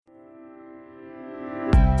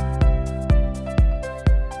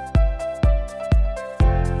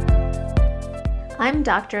I'm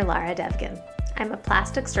Dr. Lara Devgan. I'm a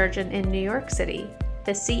plastic surgeon in New York City,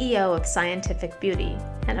 the CEO of Scientific Beauty,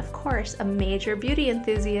 and of course, a major beauty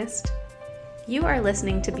enthusiast. You are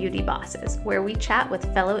listening to Beauty Bosses, where we chat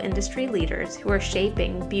with fellow industry leaders who are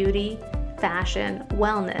shaping beauty, fashion,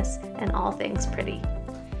 wellness, and all things pretty.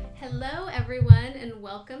 Hello, everyone, and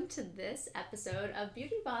welcome to this episode of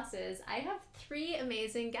Beauty Bosses. I have three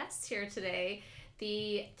amazing guests here today.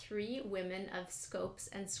 The three women of Scopes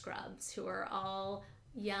and Scrubs, who are all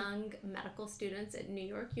young medical students at New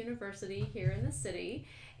York University here in the city,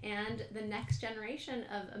 and the next generation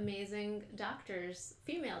of amazing doctors,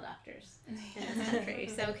 female doctors in this country.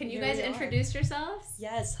 So can you guys introduce yourselves?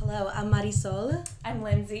 Yes, hello, I'm Marisol. I'm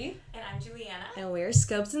Lindsay. And I'm Juliana. And we're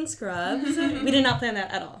Scopes and Scrubs. We did not plan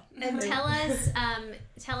that at all. And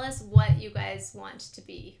tell us what you guys want to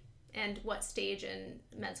be and what stage in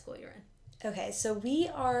med school you're in. Okay, so we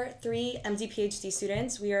are three MD PhD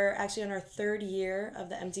students. We are actually on our third year of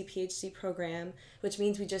the MD PhD program, which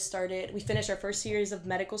means we finished our first years of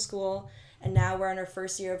medical school, and now we're on our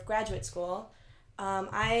first year of graduate school.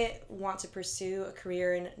 I want to pursue a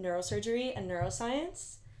career in neurosurgery and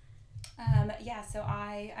neuroscience. So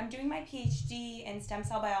I'm doing my PhD in stem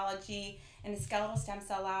cell biology in the skeletal stem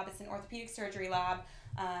cell lab. It's an orthopedic surgery lab.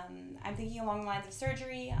 I'm thinking along the lines of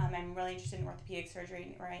surgery. I'm really interested in orthopedic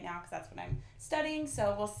surgery right now because that's what I'm studying,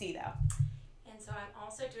 so we'll see though. And so I'm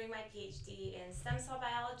also doing my PhD in stem cell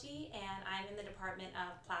biology, and I'm in the Department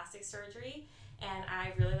of Plastic Surgery, and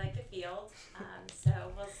I really like the field, so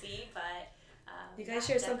we'll see, but... you guys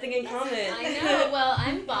share something in common. I know. Well,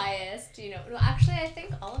 I'm biased, Well, actually, I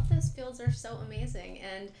think all of those fields are so amazing,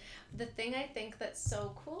 and the thing I think that's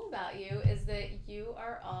so cool about you is that you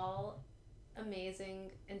are all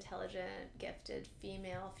amazing, intelligent, gifted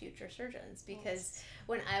female future surgeons, because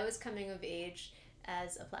when I was coming of age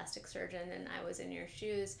as a plastic surgeon and I was in your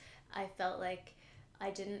shoes, I felt like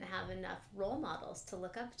I didn't have enough role models to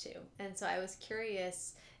look up to, and so I was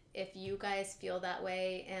curious if you guys feel that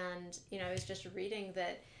way. And I was just reading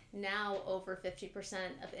that now over 50%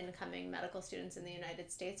 of incoming medical students in the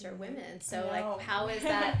United States are women. So how is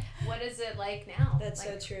that? What is it like now? That's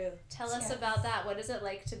so true. Tell us about that. What is it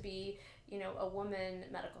like to be a woman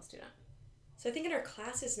medical student? So I think in our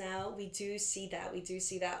classes now, we do see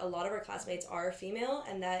that a lot of our classmates are female,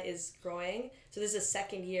 and that is growing. So this is a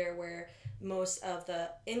second year where most of the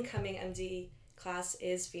incoming MD class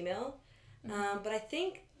is female. But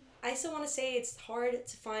I still want to say it's hard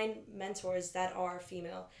to find mentors that are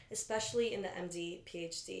female, especially in the MD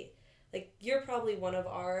PhD. Like, you're probably one of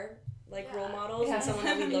our role models and someone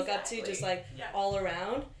that we look up to just all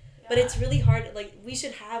around. Yeah. But it's really hard. We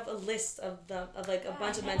should have a list of a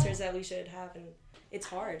bunch of mentors that we should have, and it's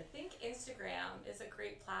hard. I think Instagram is a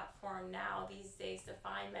great platform now these days to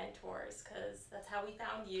find mentors, because that's how we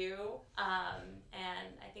found you. And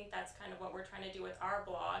I think that's kind of what we're trying to do with our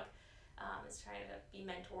blog. Is trying to be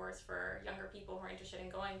mentors for younger people who are interested in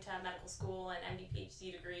going to medical school and MD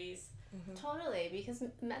PhD degrees. Mm-hmm. Totally, because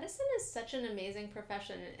medicine is such an amazing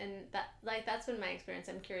profession, and that's been my experience.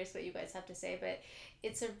 I'm curious what you guys have to say, but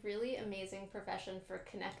it's a really amazing profession for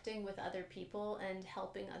connecting with other people and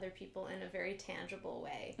helping other people in a very tangible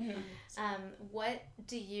way. Mm-hmm. What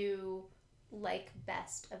do you like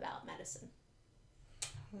best about medicine?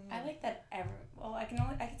 I like that I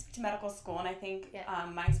can speak to medical school, and I think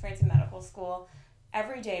my experience in medical school,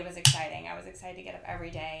 every day was exciting. I was excited to get up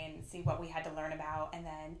every day and see what we had to learn about, and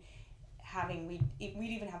then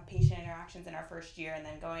we'd even have patient interactions in our first year, and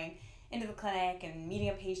then going into the clinic and meeting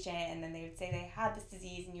a patient, and then they would say they had this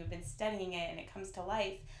disease and you've been studying it and it comes to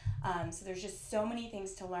life. So there's just so many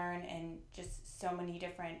things to learn, and just so many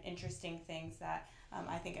different interesting things that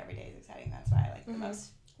I think every day is exciting. That's why I like the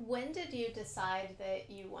most. When did you decide that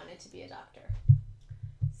you wanted to be a doctor?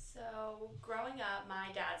 So growing up, my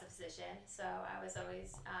dad's a physician, so I was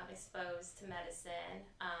always exposed to medicine.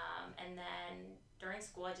 And then during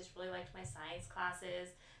school, I just really liked my science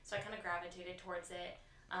classes, so I kind of gravitated towards it.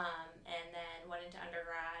 And then went into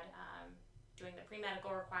undergrad, doing the pre-medical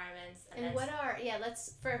requirements. And what are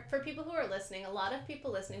for people who are listening, a lot of people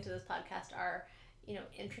listening to this podcast are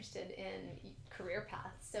interested in career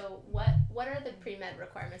paths. So what are the pre-med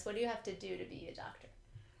requirements? What do you have to do to be a doctor?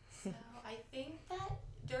 So I think that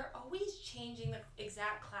they're always changing the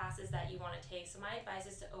exact classes that you want to take. So my advice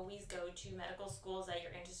is to always go to medical schools that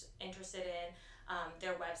you're interested in,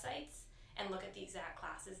 their websites, and look at the exact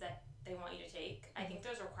classes that they want you to take. I think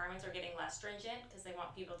those requirements are getting less stringent because they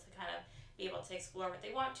want people to kind of be able to explore what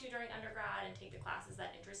they want to during undergrad and take the classes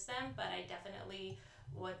that interest them. But I definitely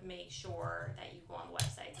would make sure that you go on the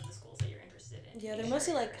websites of the schools that you're interested in. Yeah, they're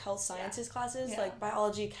mostly like health sciences classes, like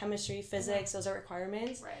biology, chemistry, physics. Those are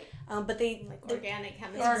requirements. Right. But they like organic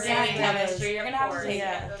chemistry. Organic chemistry. You're gonna have to take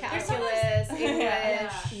calculus,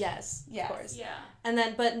 English. Yes, of course. Yeah. And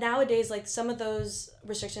then, but nowadays, like some of those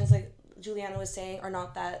restrictions, like Juliana was saying, are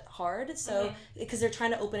not that hard. So because they're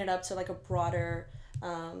trying to open it up to like a broader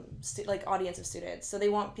like audience of students. So they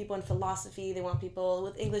want people in philosophy, they want people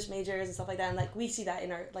with English majors and stuff like that. And like we see that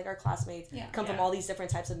in our classmates come from all these different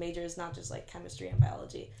types of majors, not just like chemistry and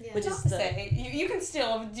biology. Yeah. Which is to say, you can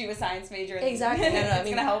still do a science major. Exactly. It's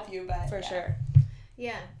gonna help you, but for sure.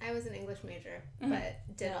 Yeah, I was an English major, but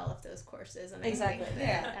did all of those courses, and I exactly. think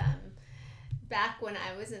that back when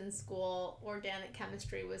I was in school, organic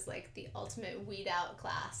chemistry was like the ultimate weed out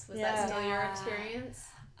class. Was that still your experience?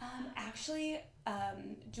 Actually,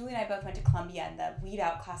 Julie and I both went to Columbia, and the weed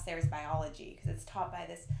out class there is biology because it's taught by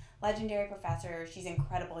this legendary professor. She's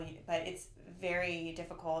incredible, but it's very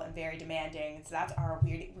difficult and very demanding. So that's our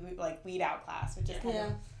weed out class, which is kind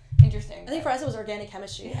of interesting. I think for us it was organic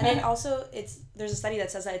chemistry, and then also there's a study that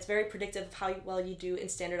says that it's very predictive of how well you do in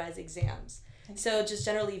standardized exams. So just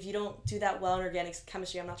generally, if you don't do that well in organic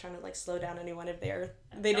chemistry, I'm not trying to like slow down anyone if they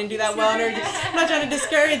didn't do that well in organic. I'm not trying to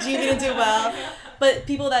discourage you if you didn't do well, but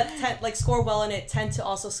people that score well in it tend to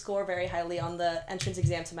also score very highly on the entrance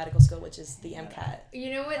exam to medical school, which is the MCAT.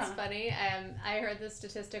 You know what's funny? I heard this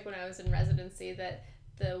statistic when I was in residency that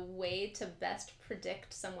the way to best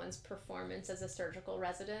predict someone's performance as a surgical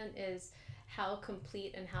resident is how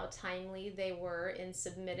complete and how timely they were in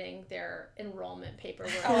submitting their enrollment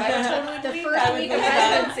paperwork. The first week of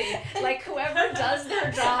residency. Like whoever does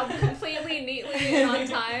their job completely neatly and on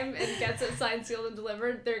time and gets it signed, sealed, and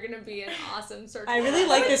delivered, they're going to be an awesome surgeon. I really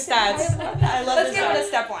like the stats. I love Let's get rid of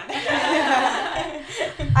step one.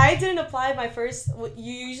 I didn't apply my first.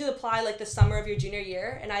 You usually apply like the summer of your junior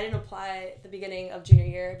year, and I didn't apply the beginning of junior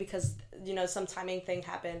year because some timing thing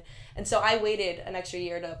happened, and so I waited an extra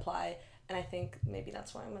year to apply. And I think maybe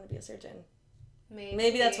that's why I'm going to be a surgeon.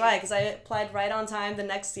 Maybe that's why, because I applied right on time the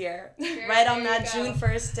next year. Right on that June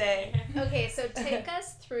 1st day. Okay, so take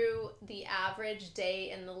us through the average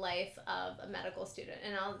day in the life of a medical student.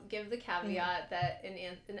 And I'll give the caveat that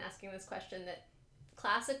in asking this question that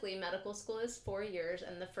classically medical school is 4 years,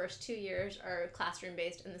 and the first 2 years are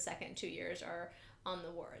classroom-based, and the second 2 years are on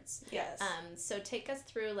the wards. Yes. So take us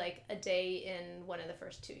through like a day in one of the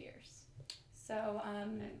first 2 years. So,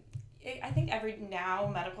 I think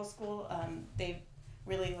medical school, they've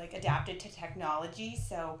really like adapted to technology.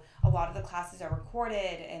 So a lot of the classes are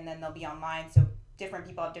recorded and then they'll be online. So different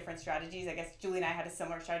people have different strategies. I guess Julie and I had a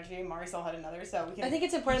similar strategy. Marisol had another. So we can. I think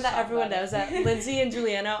it's important that everyone knows that Lindsay and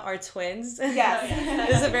Juliana are twins. Yes,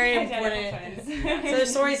 this is a very important. So their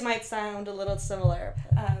stories might sound a little similar.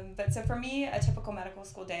 But so for me, a typical medical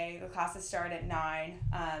school day, the classes start at 9.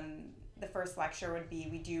 The first lecture would be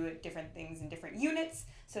we do different things in different units.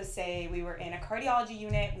 So say we were in a cardiology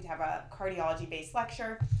unit, we'd have a cardiology-based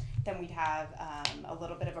lecture. Then we'd have a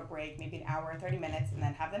little bit of a break, maybe an hour or 30 minutes, and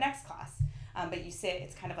then have the next class. But you sit,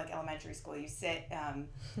 it's kind of like elementary school. You sit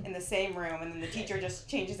in the same room, and then the teacher just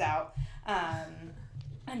changes out.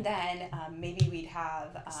 And then maybe we'd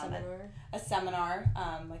have a seminar,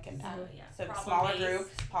 like an so smaller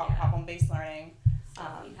group, problem-based learning. So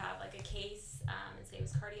we'd have like a case, and say it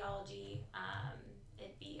was cardiology.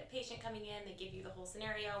 It'd be a patient coming in, they give you the whole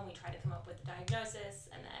scenario, and we try to come up with a diagnosis,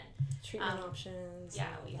 and then treatment options. Yeah,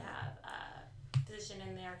 we'd have a physician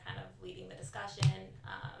in there kind of leading the discussion.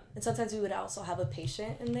 And sometimes we would also have a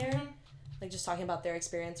patient in there, like just talking about their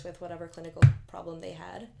experience with whatever clinical problem they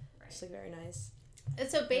had. Right. It's like very nice. And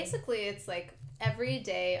so basically it's like every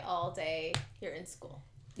day, all day, you're in school.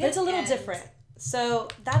 But it's a little different. So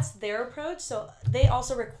that's their approach. So they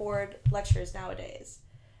also record lectures nowadays.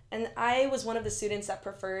 And I was one of the students that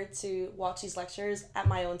preferred to watch these lectures at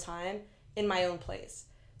my own time, in my own place.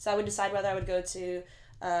 So I would decide whether I would go to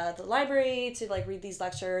the library to like read these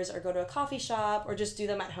lectures or go to a coffee shop or just do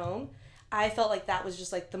them at home. I felt like that was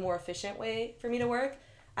just like the more efficient way for me to work.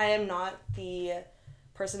 I am not the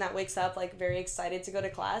person that wakes up like very excited to go to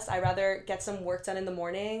class. I rather get some work done in the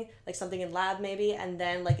morning, like something in lab maybe, and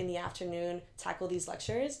then like in the afternoon tackle these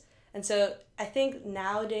lectures. And so I think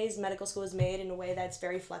nowadays medical school is made in a way that's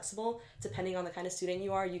very flexible. Depending on the kind of student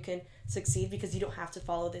you are, you can succeed because you don't have to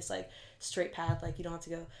follow this like straight path. Like you don't have to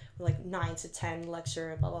go from like 9 to 10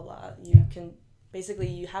 lecture, blah, blah, blah. You can basically,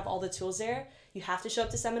 you have all the tools there. You have to show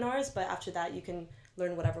up to seminars, but after that you can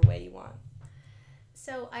learn whatever way you want.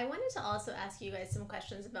 So I wanted to also ask you guys some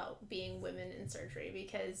questions about being women in surgery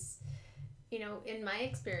because, in my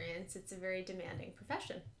experience, it's a very demanding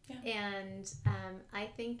profession. Yeah. And I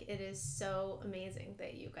think it is so amazing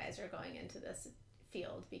that you guys are going into this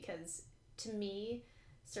field because to me,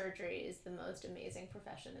 surgery is the most amazing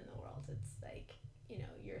profession in the world. It's like, you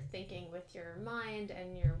know, you're thinking with your mind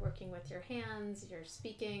and you're working with your hands, you're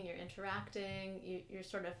speaking, you're interacting, you're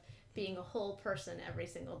sort of being a whole person every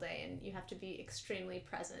single day, and you have to be extremely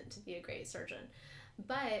present to be a great surgeon.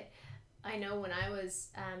 But I know when I was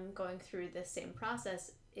going through this same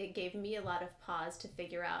process, it gave me a lot of pause to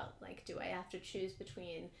figure out, like, do I have to choose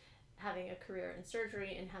between having a career in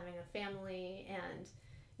surgery and having a family? And,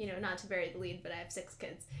 you know, not to bury the lead, but I have 6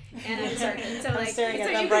 kids and I'm a surgeon. So I'm like, staring at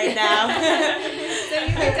so them you right now. So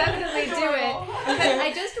you can definitely do it. But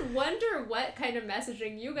I just wonder what kind of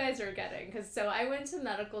messaging you guys are getting. Because so I went to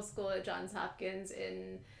medical school at Johns Hopkins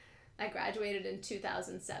I graduated in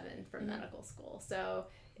 2007 from medical school. So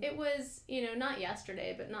it was, you know, not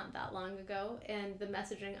yesterday, but not that long ago. And the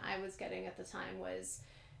messaging I was getting at the time was,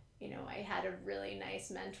 you know, I had a really nice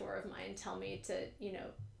mentor of mine tell me to, you know,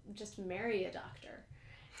 just marry a doctor.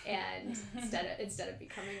 And instead of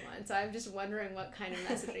becoming one. So I'm just wondering what kind of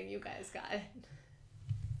messaging you guys got.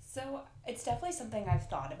 So it's definitely something I've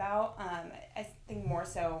thought about. I think more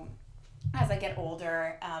so as I get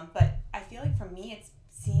older. But I feel like for me, it's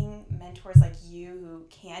seeing mentors like you who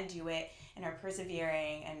can do it and are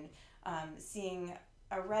persevering, and seeing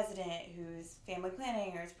a resident who's family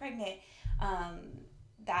planning or is pregnant,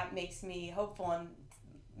 that makes me hopeful and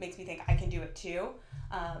makes me think I can do it too.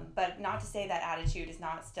 But not to say that attitude is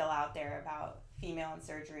not still out there about female in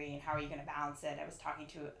surgery and how are you going to balance it. I was talking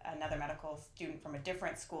to another medical student from a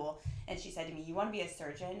different school, and she said to me, you want to be a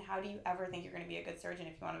surgeon? How do you ever think you're going to be a good surgeon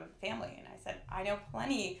if you want to have a family? And I said, I know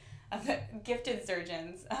plenty of gifted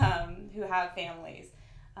surgeons who have families.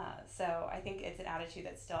 So I think it's an attitude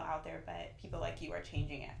that's still out there, but people like you are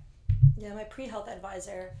changing it. Yeah, my pre-health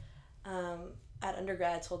advisor at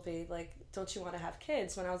undergrad told me, like, don't you want to have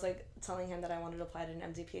kids? When I was like telling him that I wanted to apply to an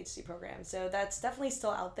MD PhD program. So that's definitely still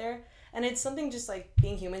out there. And it's something just like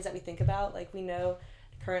being humans that we think about. Like, we know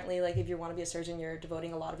currently, like, if you want to be a surgeon, you're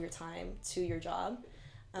devoting a lot of your time to your job.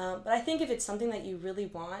 But I think if it's something that you really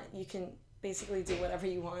want, you can basically do whatever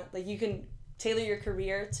you want. Like, you can tailor your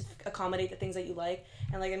career to accommodate the things that you like.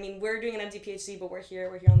 And like, I mean, we're doing an MD PhD, but we're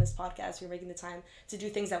here on this podcast. We're making the time to do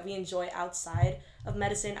things that we enjoy outside of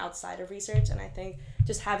medicine, outside of research. And I think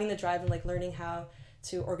just having the drive and like learning how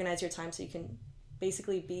to organize your time so you can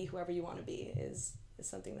basically be whoever you want to be is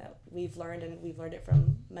something that we've learned, and we've learned it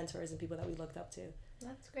from mentors and people that we looked up to.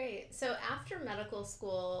 That's great. So after medical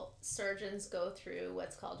school, surgeons go through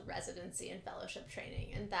what's called residency and fellowship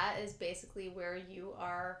training, and that is basically where you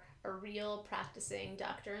are a real practicing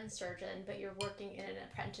doctor and surgeon, but you're working in an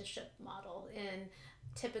apprenticeship model in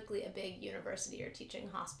typically a big university or teaching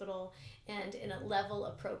hospital, and in a level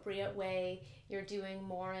appropriate way, you're doing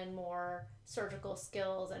more and more surgical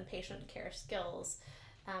skills and patient care skills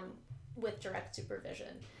with direct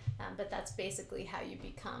supervision. But that's basically how you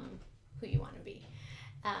become who you want to be.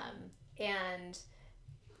 And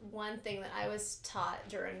one thing that I was taught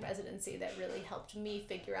during residency that really helped me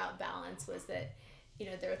figure out balance was that, you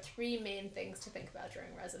know, there are 3 main things to think about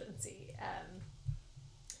during residency.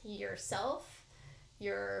 Yourself,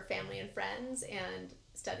 your family and friends, and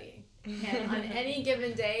studying. And on any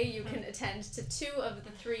given day, you can attend to 2 of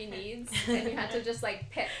the 3 needs, and you have to just like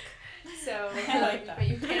pick. So, but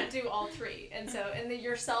you can't do all 3. And so in the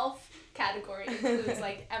yourself category includes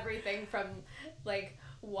like everything from like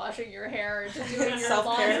washing your hair to doing your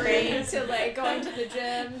laundry to like going to the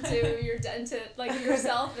gym to your dentist. Like,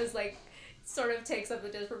 yourself is like sort of takes up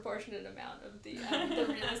a disproportionate amount of the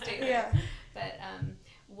real estate there. But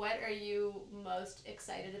what are you most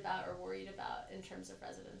excited about or worried about in terms of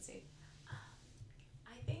residency?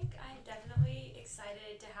 I think I'm definitely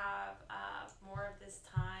excited to have more of this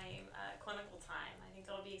time, clinical time. I think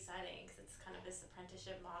it'll be exciting because it's kind of this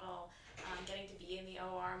apprenticeship model, getting to be in the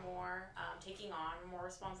OR more, taking on more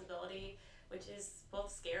responsibility, which is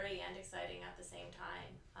both scary and exciting at the same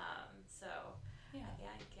time.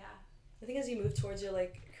 I think as you move towards your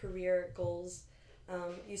like career goals,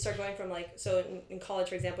 you start going from like, so in college,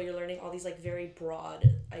 for example, you're learning all these like very broad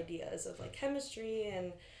ideas of like chemistry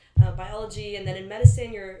and biology, and then in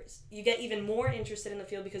medicine you get even more interested in the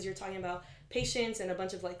field because you're talking about patients and a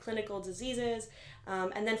bunch of like clinical diseases,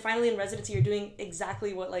 and then finally in residency you're doing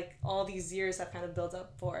exactly what like all these years have kind of built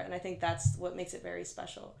up for, and I think that's what makes it very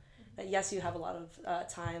special. That yes, you have a lot of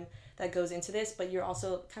time that goes into this, but you're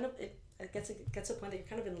also kind of it gets to a point that you're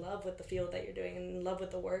kind of in love with the field that you're doing and in love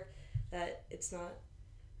with the work, that it's not,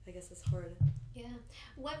 I guess it's hard. Yeah.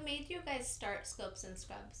 What made you guys start Scopes and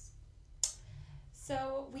Scrubs?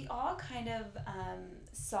 So we all kind of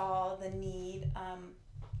saw the need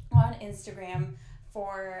on Instagram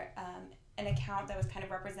for an account that was kind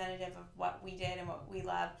of representative of what we did and what we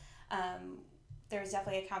love. there's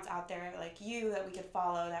definitely accounts out there like you that we could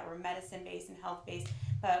follow that were medicine-based and health-based,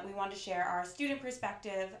 but we wanted to share our student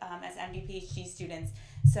perspective as MD PhD students.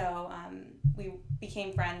 So we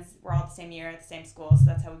became friends. We're all the same year at the same school, so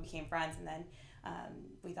that's how we became friends. And then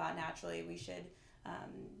we thought naturally we should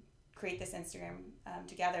create this Instagram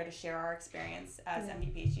together to share our experience as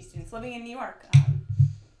MD PhD students living in New York.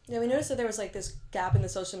 Yeah, we noticed that there was like this gap in the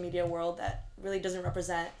social media world that really doesn't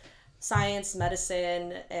represent science,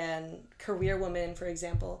 medicine, and career women, for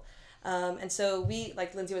example. And so we,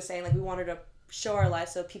 like Lindsay was saying, like we wanted to show our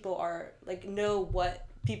lives so people are like know what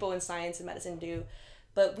people in science and medicine do.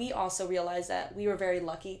 But we also realized that we were very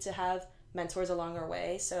lucky to have mentors along our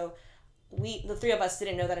way. So the three of us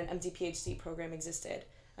didn't know that an MD PhD program existed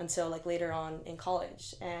until like later on in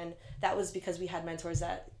college. And that was because we had mentors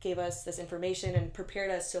that gave us this information and prepared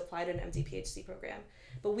us to apply to an MD PhD program.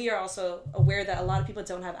 But we are also aware that a lot of people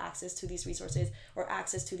don't have access to these resources or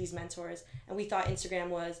access to these mentors. And we thought Instagram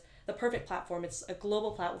was the perfect platform. It's a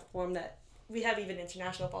global platform that we have even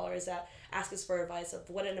international followers that ask us for advice of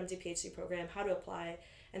what an MD PhD program, how to apply.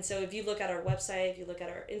 And so if you look at our website, if you look at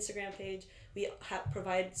our Instagram page, we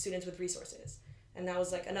provide students with resources. And that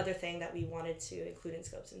was like another thing that we wanted to include in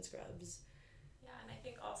Scopes and Scrubs. I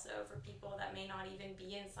think also for people that may not even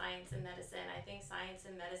be in science and medicine, I think science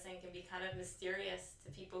and medicine can be kind of mysterious to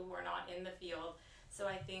people who are not in the field. So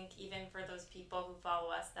I think even for those people who follow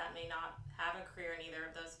us that may not have a career in either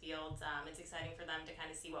of those fields, it's exciting for them to kind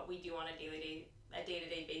of see what we do on a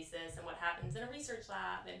day-to-day basis and what happens in a research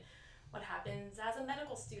lab and what happens as a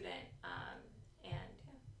medical student.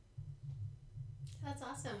 That's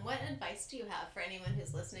awesome. What advice do you have for anyone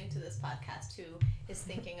who's listening to this podcast who is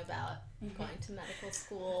thinking about going to medical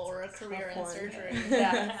school or a career in surgery?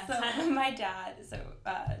 Yeah. So my dad,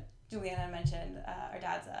 Juliana mentioned, our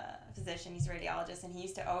dad's a physician. He's a radiologist, and he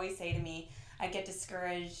used to always say to me, I'd get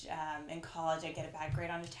discouraged in college. I'd get a bad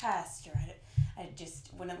grade on a test, or I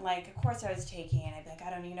just wouldn't like a course I was taking, and I'd be like,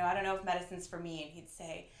 I don't know if medicine's for me. And he'd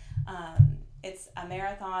say, it's a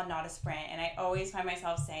marathon, not a sprint. And I always find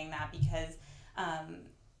myself saying that because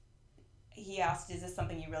he asked, is this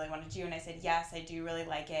something you really want to do? And I said, yes, I do really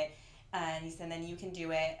like it. And he said, then you can do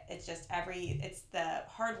it. It's just it's the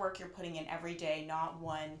hard work you're putting in every day, not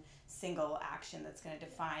one single action that's going to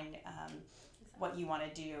define what you want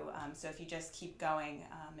to do. So if you just keep going,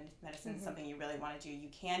 and if medicine is something you really want to do, you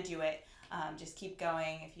can do it. Just keep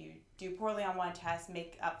going. If you do poorly on one test,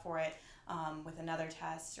 make up for it with another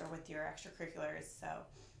test or with your extracurriculars. So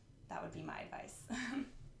that would be my advice.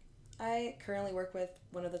 I currently work with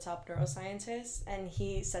one of the top neuroscientists, and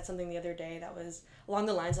he said something the other day that was along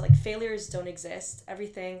the lines of like, failures don't exist.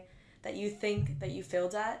 Everything that you think that you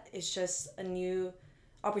failed at is just a new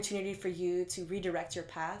opportunity for you to redirect your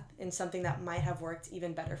path in something that might have worked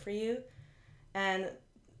even better for you. And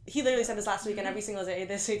he literally said this last week, and every single day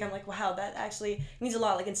this week I'm like, wow, that actually means a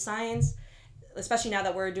lot. Like in science, especially now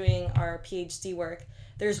that we're doing our PhD work,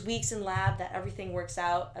 there's weeks in lab that everything works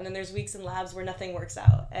out, and then there's weeks in labs where nothing works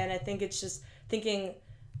out. And I think it's just thinking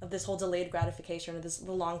of this whole delayed gratification, or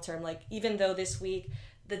the long term. Like, even though this week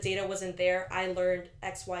the data wasn't there, I learned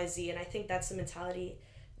X, Y, Z. And I think that's the mentality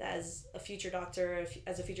that as a future doctor,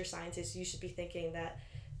 as a future scientist, you should be thinking that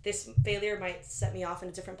this failure might set me off in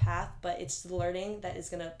a different path, but it's the learning that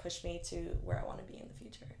is going to push me to where I want to be in the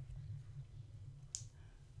future.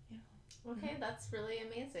 Yeah. Okay, that's really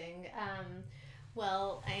amazing.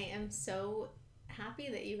 Well, I am so happy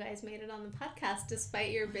that you guys made it on the podcast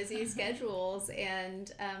despite your busy schedules,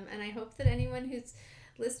 and I hope that anyone who's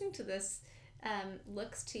listening to this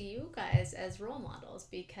looks to you guys as role models,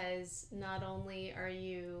 because not only are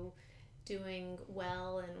you doing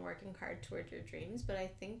well and working hard toward your dreams, but I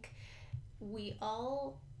think we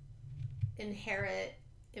all inherit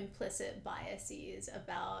implicit biases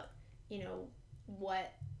about,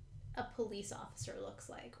 what a police officer looks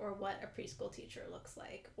like, or what a preschool teacher looks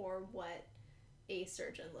like, or what a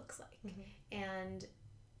surgeon looks like. And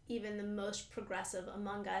even the most progressive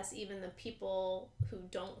among us, even the people who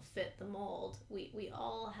don't fit the mold, we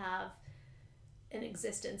all have an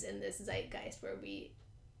existence in this zeitgeist where we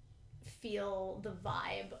feel the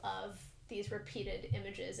vibe of these repeated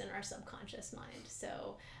images in our subconscious mind.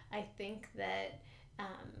 So I think that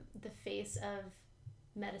the face of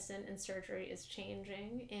medicine and surgery is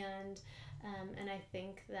changing, and I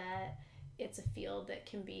think that it's a field that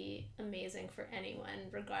can be amazing for anyone,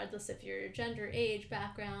 regardless of your gender, age,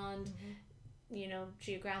 background,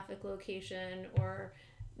 geographic location, or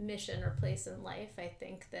mission or place in life. I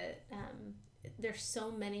think that there's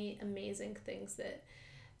so many amazing things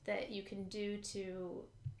that you can do to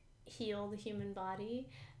heal the human body,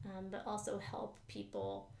 but also help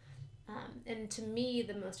people And to me,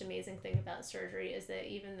 the most amazing thing about surgery is that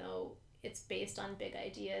even though it's based on big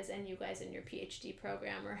ideas, and you guys in your PhD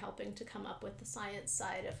program are helping to come up with the science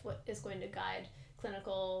side of what is going to guide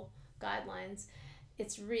clinical guidelines,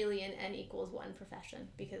 it's really an N=1 profession,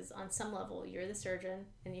 because on some level you're the surgeon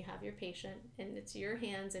and you have your patient, and it's your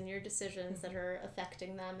hands and your decisions that are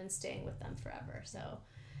affecting them and staying with them forever. So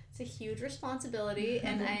it's a huge responsibility,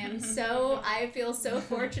 and I feel so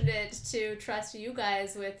fortunate to trust you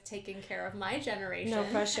guys with taking care of my generation. No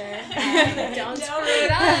pressure. Don't screw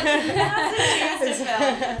it up.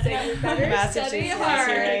 So you better study hard.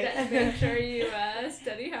 Right. Make sure you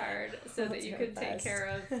study hard so that you can take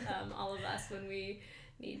care of all of us when we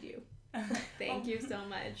need you. Thank you so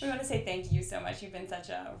much. We want to say thank you so much. You've been such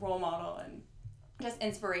a role model and just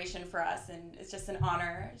inspiration for us, and it's just an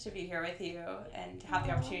honor to be here with you and to have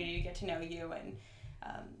the opportunity to get to know you, and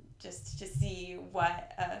just to see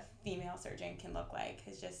what a female surgeon can look like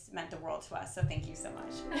has just meant the world to us. So thank you so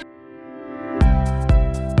much.